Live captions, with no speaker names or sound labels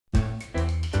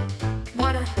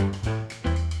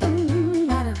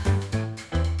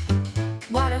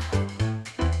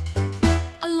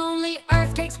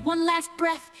last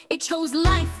breath. It chose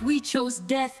life, we chose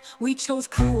death. We chose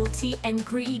cruelty and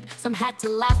greed. Some had to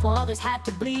laugh while others had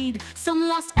to bleed. Some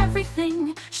lost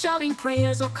everything, shouting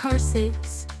prayers or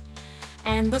curses.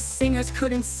 And the singers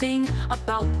couldn't sing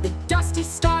about the dusty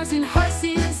stars in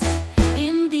hearses.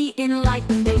 In the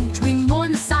enlightened age, we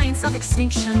mourn the science of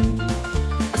extinction.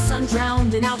 A sun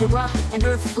drowned in algebra, and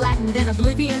earth flattened and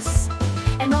oblivious.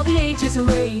 And all the ages are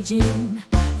raging.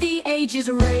 The age is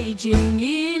raging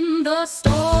in the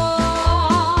storms.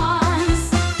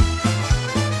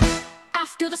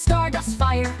 After the stardust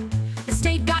fire, the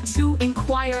state got to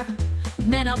inquire.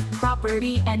 Men of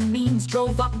property and means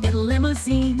drove up in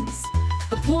limousines.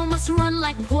 The poor must run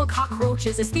like poor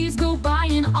cockroaches as thieves go by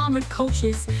in armored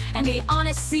coaches. And the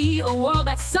honest see a world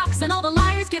that sucks and all the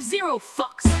liars give zero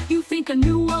fucks. You think a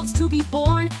new world's to be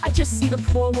born? I just see the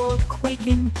poor world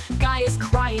quaking. Guy is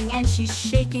crying and she's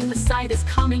shaking. The scythe is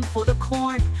coming for the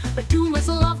corn. But doomers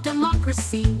love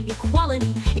democracy,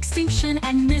 equality, extinction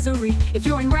and misery. If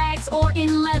you're in rags or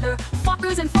in leather,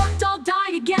 fuckers and fucked all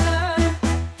die together.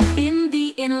 In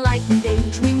the enlightened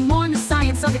age, we mourn the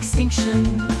science of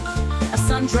extinction. A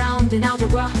sun drowned in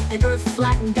algebra, and earth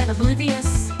flattened and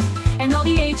oblivious. And all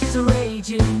the ages are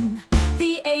raging.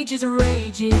 The ages are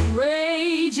raging,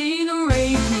 raging,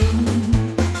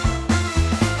 raging.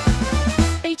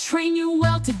 They train you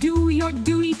well to do your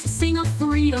duty, to sing of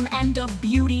freedom and of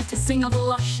beauty, to sing of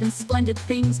lush and splendid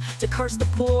things, to curse the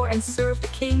poor and serve the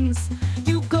kings.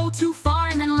 You go too far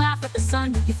and then laugh at the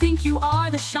sun. You think you are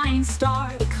the shining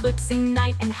star, eclipsing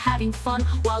night and having fun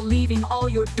while leaving all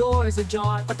your doors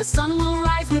ajar. But the sun will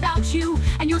rise without you,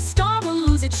 and your star will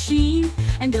lose its sheen.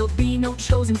 And there'll be no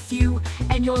chosen few,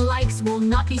 and your likes will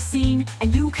not be seen.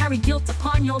 And you carry guilt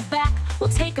upon your back. We'll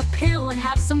take a pill and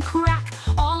have some crack.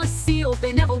 All is sealed,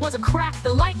 there never was a crack.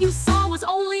 The light you saw was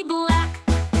only black.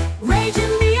 Rage in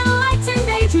the enlightened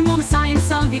age, we mourn the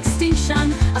science of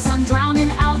extinction. A sun drowned in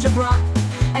algebra,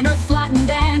 and earth flattened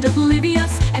and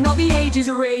oblivious. And all the ages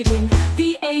are raging.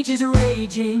 The ages are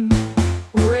raging,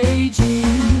 raging.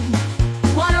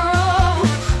 Water, oh,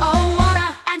 oh,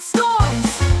 water and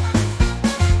storms.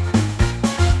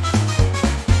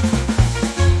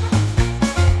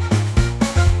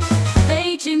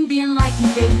 Rage in the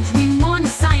enlightened age, we mourn the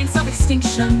science of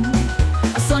extinction.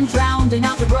 A sun drowned in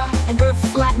algebra, and earth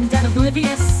flattened and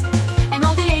oblivious. And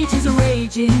all the ages are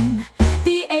raging.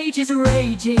 The ages are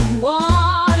raging.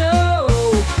 Water,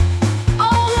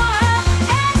 oh, water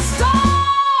and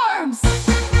storms.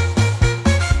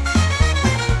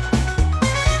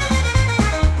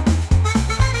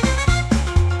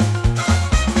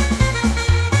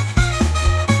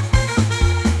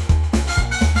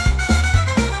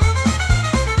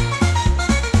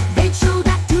 They true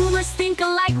that doomers think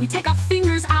alike. We take our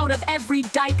fingers out of every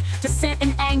dike to set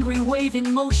an angry wave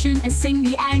in motion and sing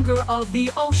the anger of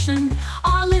the ocean.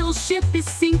 Our little ship is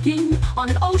sinking on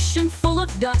an ocean full of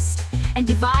dust, and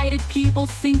divided people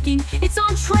thinking it's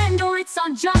on trend or it's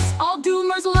unjust. All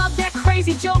doomers love their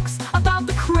crazy jokes about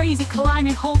the crazy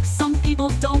climate hoax. Some people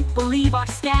don't believe our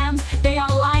scams. They are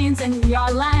lions and we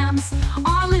are lambs.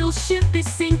 Our little ship is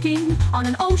sinking on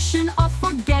an ocean of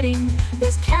forgetting.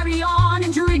 There's carry on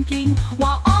and drinking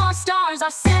while all our stars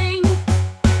are setting.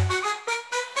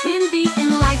 In the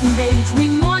enlightened age, we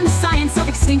mourn the science of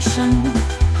extinction.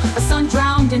 A sun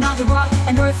drowned in algebra,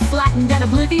 and earth flattened and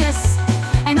oblivious.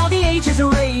 And all the ages are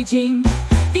raging.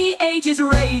 The ages are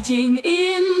raging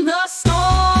in the storms.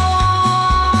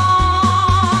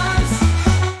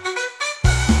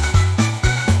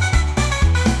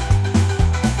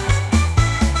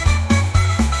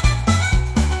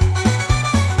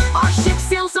 Our ship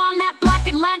sails on that black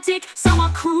Atlantic. Some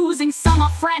are cruising, some are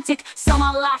frantic, some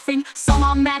are laughing, some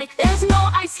are manic. There's no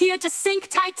ice here to sink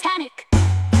Titanic.